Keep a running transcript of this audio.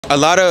A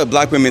lot of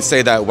black women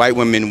say that white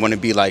women want to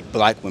be like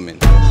black women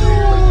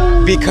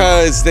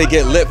because they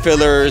get lip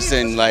fillers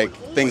and like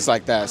things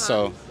like that.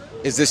 So,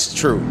 is this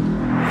true?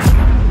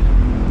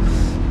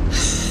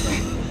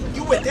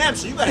 You with them,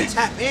 so you gotta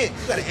tap in.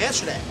 You gotta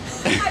answer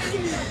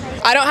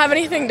that. I don't have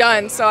anything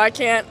done, so I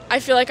can't. I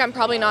feel like I'm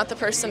probably not the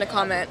person to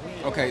comment.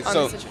 Okay,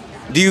 so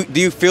do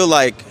you feel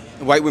like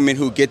white women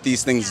who get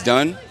these things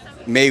done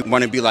may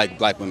want to be like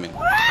black women?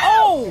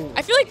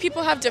 I feel like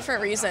people have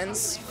different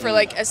reasons for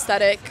like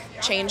aesthetic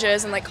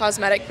changes and like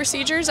cosmetic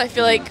procedures. I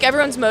feel like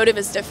everyone's motive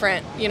is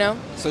different, you know?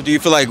 So do you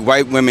feel like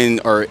white women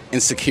are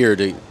insecure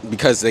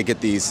because they get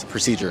these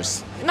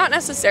procedures? Not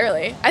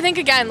necessarily. I think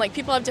again, like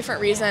people have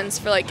different reasons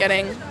for like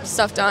getting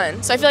stuff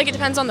done. So I feel like it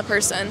depends on the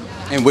person.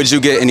 And would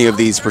you get any of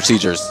these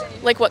procedures?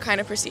 Like what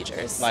kind of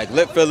procedures? Like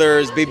lip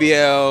fillers,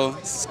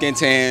 BBL, skin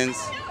tans?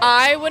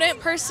 I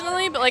wouldn't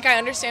personally, but like I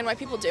understand why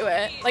people do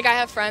it. Like I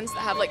have friends that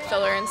have like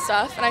filler and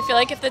stuff, and I feel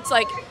like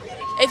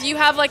if you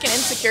have like an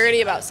insecurity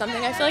about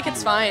something, I feel like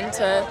it's fine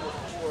to.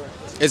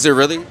 Is it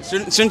really?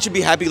 Shouldn't you be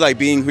happy like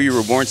being who you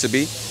were born to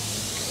be?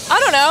 I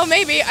don't know,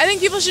 maybe. I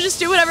think people should just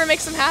do whatever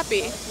makes them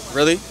happy.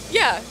 Really?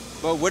 Yeah.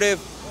 But what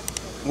if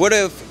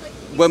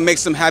what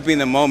makes them happy in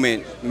the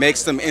moment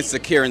makes them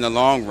insecure in the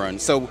long run?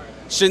 So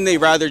shouldn't they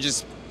rather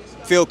just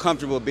feel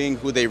comfortable being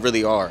who they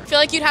really are? I feel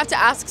like you'd have to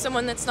ask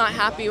someone that's not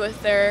happy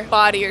with their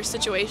body or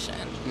situation,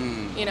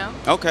 you know?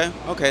 Okay,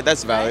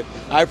 that's valid.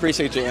 I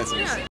appreciate your answers.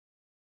 Yeah.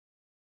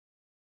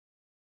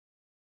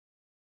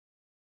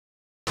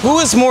 Who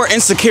is more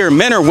insecure,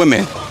 men or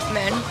women?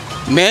 Men.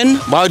 Men?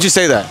 Why would you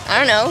say that? I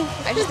don't know.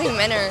 I just think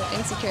men are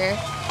insecure.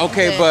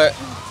 Okay, but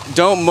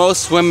don't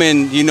most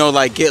women,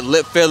 like get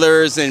lip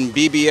fillers and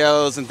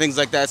BBLs and things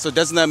like that? So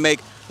doesn't that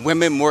make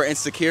women more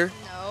insecure?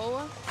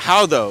 No.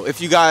 How though? If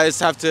you guys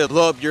have to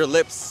blow up your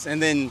lips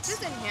and then... It's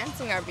just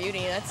enhancing our beauty,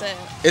 that's it.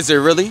 Is it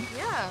really?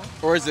 Yeah.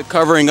 Or is it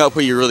covering up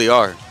who you really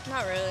are?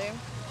 Not really.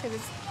 Because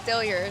it's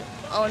still your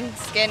own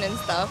skin and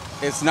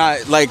stuff. It's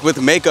not, like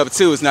with makeup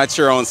too, it's not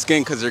your own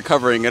skin because you're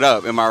covering it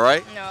up, am I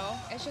right? No,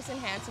 it's just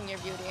enhancing your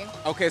beauty.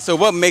 Okay, so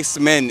what makes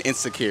men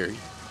insecure?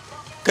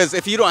 Because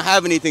if you don't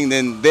have anything,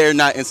 then they're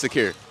not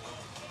insecure.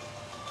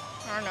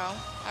 I don't know.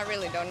 I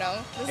really don't know.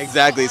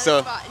 Exactly,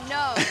 so...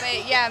 No,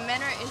 but yeah,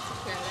 men are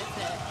insecure,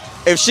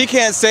 that's it. If she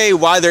can't say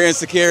why they're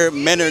insecure,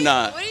 men are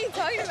not. What are you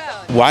talking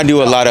about? Why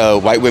do a lot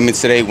of white women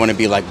today want to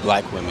be like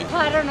black women? Oh,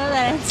 I don't know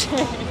that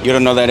answer. You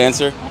don't know that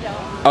answer? I don't.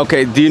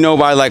 Okay, do you know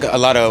why like a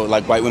lot of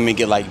like white women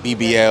get like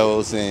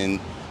BBLs and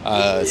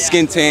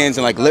skin tans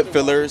and like lip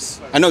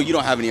fillers? I know you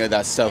don't have any of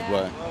that stuff,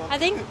 but... I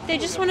think they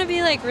just want to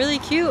be like really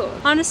cute.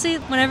 Honestly,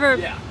 whenever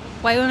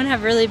white women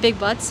have really big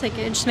butts, like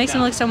it just makes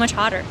them look so much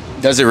hotter.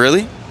 Does it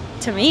really?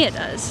 To me, it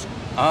does.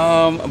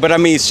 But I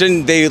mean,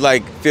 shouldn't they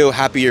like feel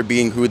happier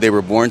being who they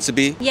were born to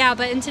be? Yeah,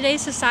 but in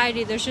today's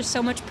society, there's just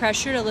so much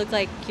pressure to look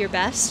like your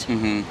best.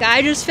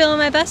 I just feel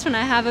my best when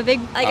I have a big,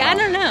 I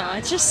don't know,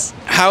 it's just...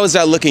 How is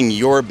that looking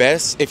your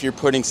best if you're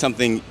putting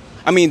something...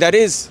 I mean, that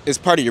is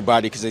part of your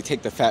body because they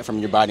take the fat from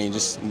your body and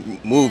just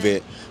move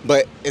it,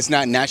 but it's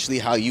not naturally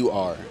how you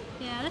are.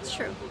 Yeah, that's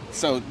true.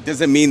 So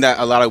does it mean that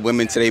a lot of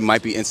women today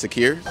might be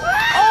insecure?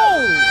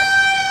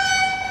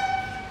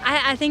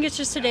 I think it's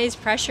just today's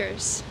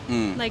pressures,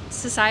 like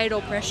societal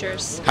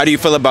pressures. How do you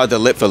feel about the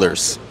lip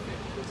fillers?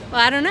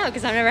 Well, I don't know,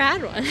 because I've never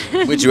had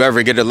one. Would you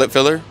ever get a lip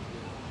filler?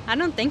 I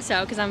don't think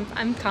so, because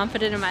I'm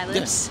confident in my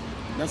lips. Yes,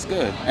 that's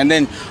good. And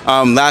then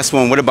last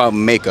one, what about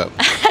makeup?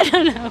 I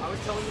don't know.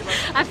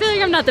 I feel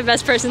like I'm not the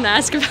best person to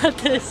ask about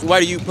this. Why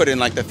do you put in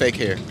like the fake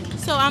hair?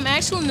 So I'm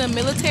actually in the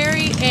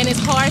military, and it's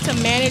hard to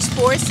manage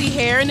 4C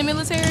hair in the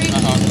military.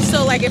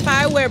 So like if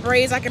I wear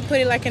braids, I can put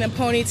it like in a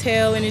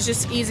ponytail, and it's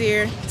just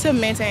easier to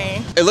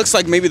maintain. It looks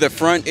like maybe the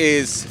front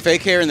is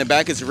fake hair and the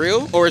back is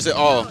real, or is it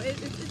all? No,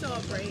 it's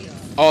all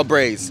braids. All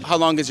braids. How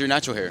long is your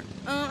natural hair?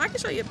 I can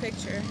show you a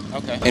picture.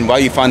 Okay. And while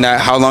you find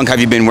that, how long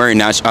have you been wearing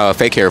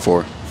fake hair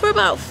for? For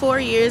about 4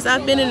 years.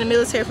 I've been in the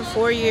military for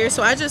 4 years,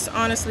 so I just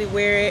honestly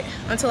wear it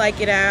until I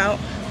get out.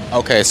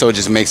 Okay, so it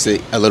just makes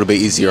it a little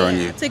bit easier on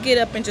you. To get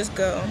up and just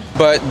go.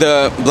 But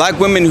the black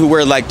women who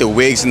wear like the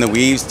wigs and the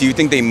weaves, do you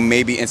think they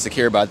may be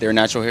insecure about their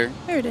natural hair?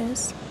 There it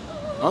is.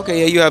 Okay,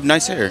 yeah, you have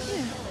nice hair.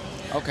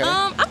 Yeah. Okay.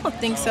 I don't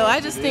think so.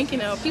 I just think,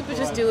 people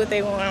just do what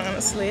they want,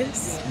 honestly.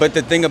 But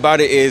the thing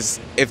about it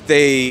is, if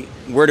they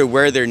were to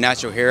wear their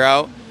natural hair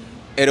out,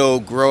 it'll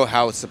grow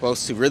how it's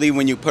supposed to. Really,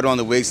 when you put on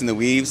the wigs and the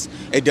weaves,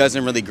 it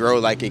doesn't really grow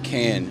like it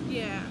can.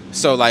 Yeah.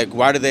 So like,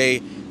 why do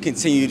they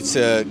continue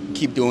to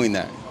keep doing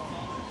that?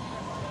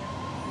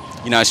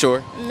 You're not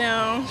sure?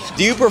 No.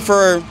 Do you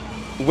prefer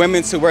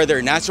women to wear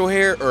their natural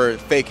hair or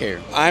fake hair?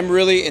 I'm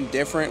really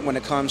indifferent when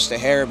it comes to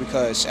hair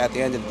because at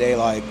the end of the day,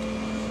 like,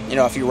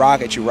 if you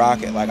rock it, you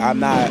rock it. Like I'm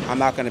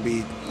not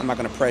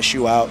gonna press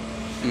you out.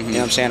 You know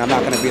what I'm saying? I'm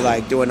not gonna be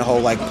like doing the whole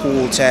like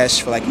pool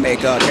test for like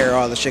makeup, hair,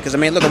 all the shit. Cause I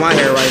mean, look at my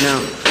hair right now.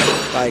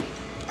 Like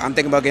I'm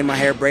thinking about getting my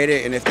hair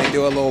braided, and if they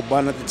do a little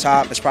bun at the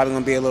top, it's probably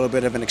gonna be a little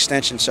bit of an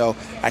extension. So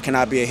I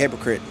cannot be a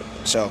hypocrite.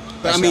 So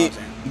But I mean,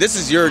 this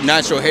is your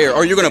natural hair,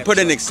 or you're gonna put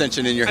an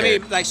extension in your hair. I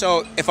mean, like,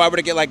 so if I were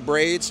to get like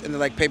braids and then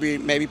like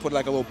maybe put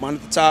like a little bun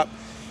at the top,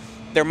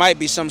 there might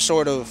be some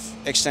sort of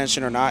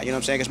extension or not. You know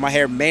what I'm saying? Because my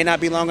hair may not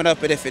be long enough,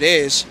 but if it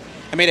is,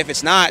 I mean, if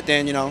it's not,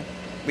 then you know,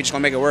 we just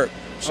gonna make it work.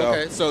 So.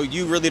 Okay, so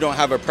you really don't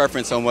have a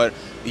preference on what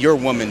your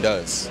woman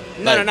does?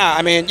 No.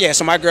 I mean, yeah.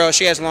 So my girl,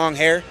 she has long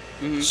hair.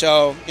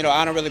 So, you know,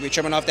 I don't really be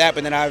trimming off that,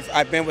 but then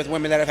I've been with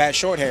women that have had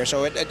short hair,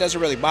 so it doesn't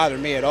really bother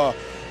me at all.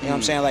 You know what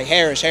I'm saying? Like,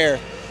 hair is hair.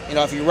 You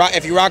know, if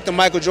you rock the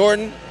Michael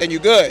Jordan, then you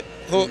good.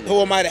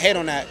 Who am I to hate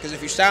on that? Because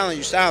if you're styling,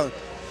 you're styling.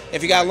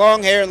 If you got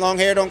long hair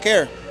don't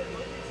care.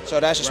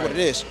 So that's just what it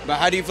is. But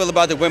how do you feel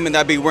about the women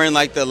that be wearing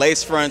like the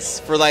lace fronts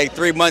for like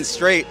 3 months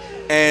straight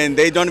and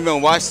they don't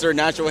even wash their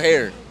natural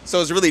hair? So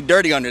it's really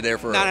dirty under there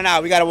for her.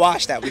 No. We gotta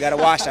wash that. We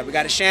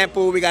gotta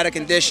shampoo. We gotta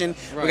condition.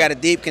 Right. We gotta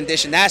deep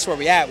condition. That's where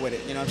we at with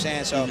it. You know what I'm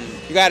saying? So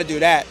you gotta do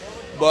that.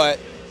 But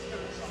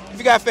if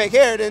you got fake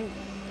hair, then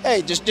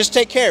hey, just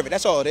take care of it.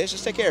 That's all it is.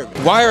 Just take care of it.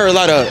 Why are a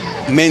lot of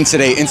men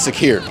today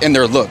insecure in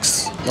their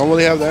looks? Don't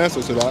really have the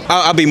answer to that.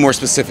 I'll be more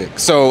specific.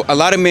 So a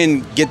lot of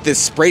men get this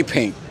spray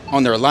paint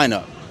on their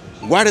lineup.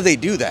 Why do they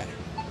do that?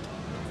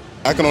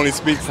 I can only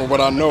speak for what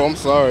I know. I'm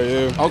sorry.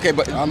 Yeah. Okay,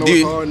 but I know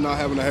it's hard not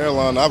having a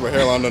hairline. I have a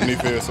hairline underneath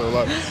here, so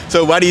like.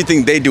 So why do you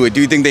think they do it?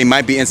 Do you think they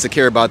might be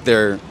insecure about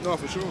their? No,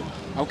 for sure.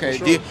 Okay.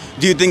 For sure.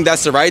 Do you think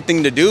that's the right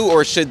thing to do,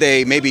 or should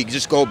they maybe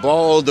just go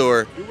bald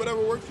or? Do whatever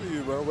works for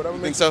you, bro. Whatever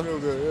makes so? you feel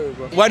good.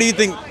 Yeah, bro. Why do you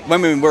think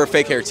women wear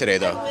fake hair today,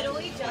 though?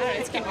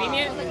 It's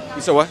convenient.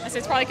 You said what? I said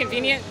it's probably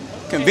convenient.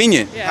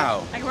 Convenient? Yeah.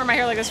 How? I can wear my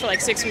hair like this for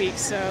like 6 weeks,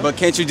 so. But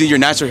can't you do your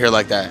natural hair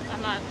like that?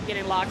 I'm not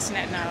getting locks in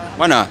it now.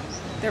 Why not?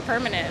 They're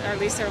permanent, or at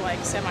least they're like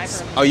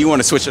semi-permanent. Oh, you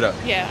want to switch it up?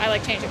 Yeah, I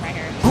like changing my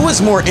hair. Who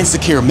is more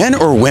insecure, men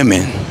or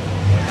women?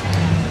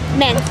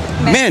 Men.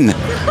 Men.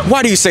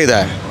 Why do you say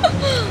that?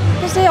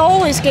 Because they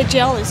always get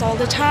jealous all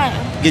the time.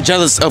 Get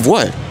jealous of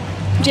what?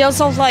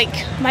 Jealous of like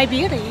my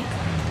beauty.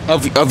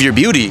 Of your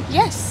beauty?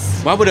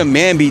 Yes. Why would a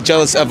man be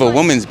jealous of a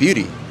woman's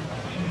beauty?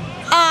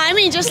 I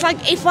mean, just like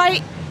if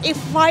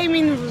I'm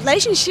in a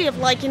relationship,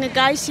 like in a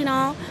guys, you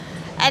know,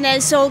 and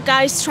then so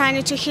guys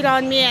trying to hit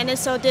on me, and then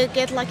so they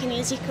get like an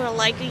insecure,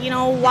 like, you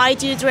know, why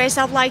do you dress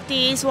up like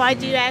this? Why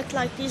do you act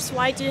like this?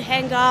 Why do you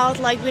hang out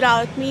like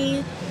without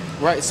me?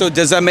 Right. So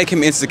does that make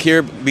him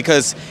insecure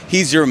because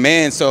he's your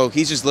man? So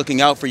he's just looking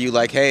out for you,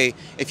 like, hey,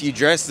 if you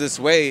dress this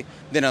way,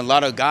 then a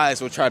lot of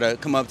guys will try to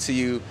come up to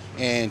you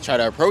and try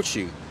to approach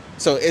you.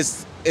 So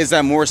is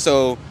that more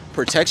so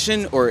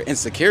protection or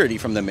insecurity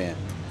from the man?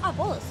 Oh,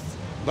 both.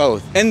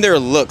 Both. In their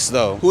looks,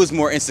 though, who is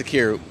more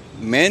insecure,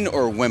 men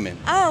or women?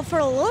 Oh,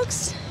 for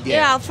looks?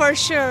 Yeah, for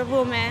sure,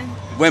 women.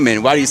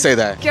 Women. Why do you say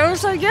that?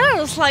 Girls are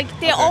girls. Like,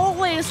 they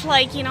always,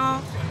 like, you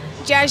know,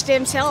 judge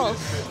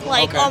themselves.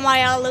 Like, oh,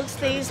 my eye looks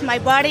this, my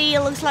body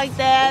looks like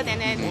that.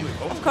 And then,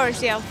 of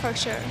course, yeah, for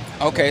sure.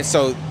 Okay,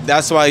 so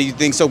that's why you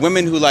think, so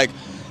women who, like,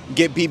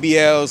 get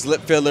BBLs,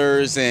 lip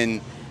fillers,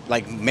 and,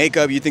 like,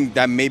 makeup, you think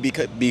that may be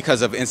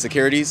because of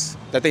insecurities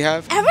that they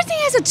have? Everything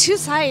has a two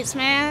sides,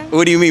 man.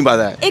 What do you mean by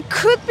that? It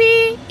could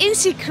be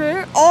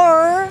insecure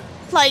or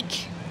like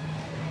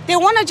they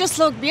want to just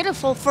look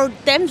beautiful for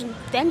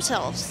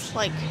themselves.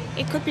 Like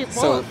it could be both.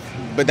 So,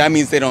 but that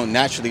means they don't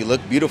naturally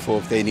look beautiful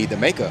if they need the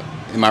makeup.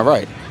 Am I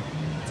right?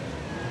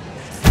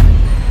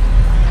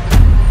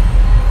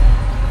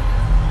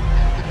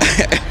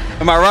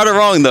 Am I right or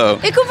wrong though?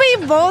 It could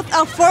be both.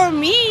 For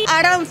me,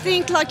 I don't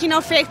think like, you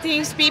know, fake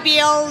things,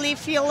 BBL, lip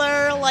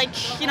filler,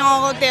 like, you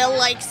know, they're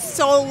like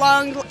so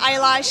long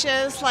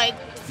eyelashes. Like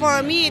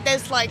for me,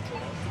 that's like.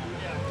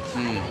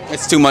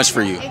 It's too much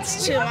for you.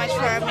 It's too much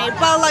for me.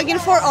 But like, you know,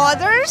 for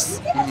others,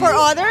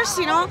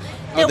 you know,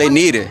 they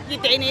need it.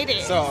 They need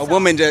it. So a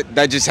woman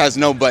that just has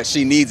no butt,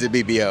 she needs a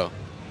BBL.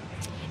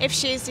 If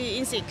she's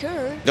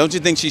insecure. Don't you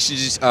think she should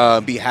just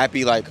be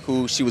happy like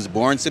who she was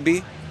born to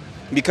be?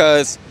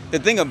 Because the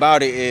thing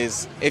about it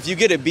is, if you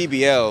get a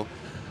BBL,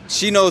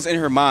 she knows in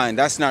her mind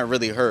that's not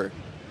really her.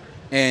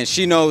 And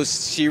she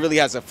knows she really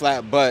has a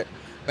flat butt.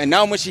 And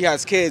now when she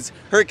has kids,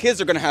 her kids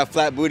are going to have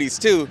flat booties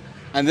too.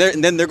 And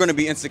then they're going to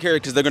be insecure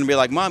because they're going to be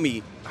like,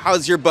 Mommy,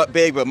 how's your butt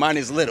big but mine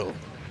is little?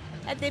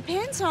 It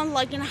depends on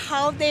like, you know,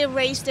 how they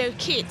raise their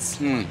kids.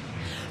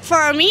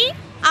 For me,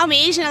 I'm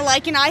Asian,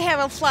 like, you know, I have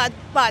a flat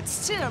butt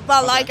too,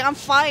 but like I'm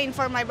fine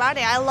for my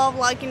body. I love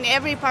like in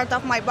every part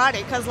of my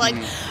body because like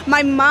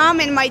my mom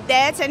and my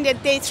dad, and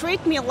they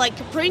treat me like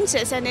a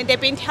princess, and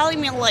they've been telling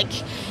me like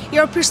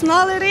your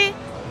personality,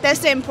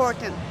 that's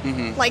important.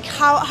 Like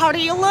how do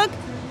you look?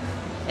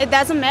 It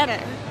doesn't matter.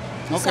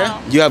 Okay.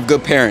 So. You have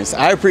good parents.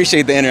 I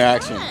appreciate the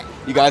interaction.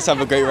 You guys have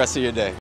a great rest of your day.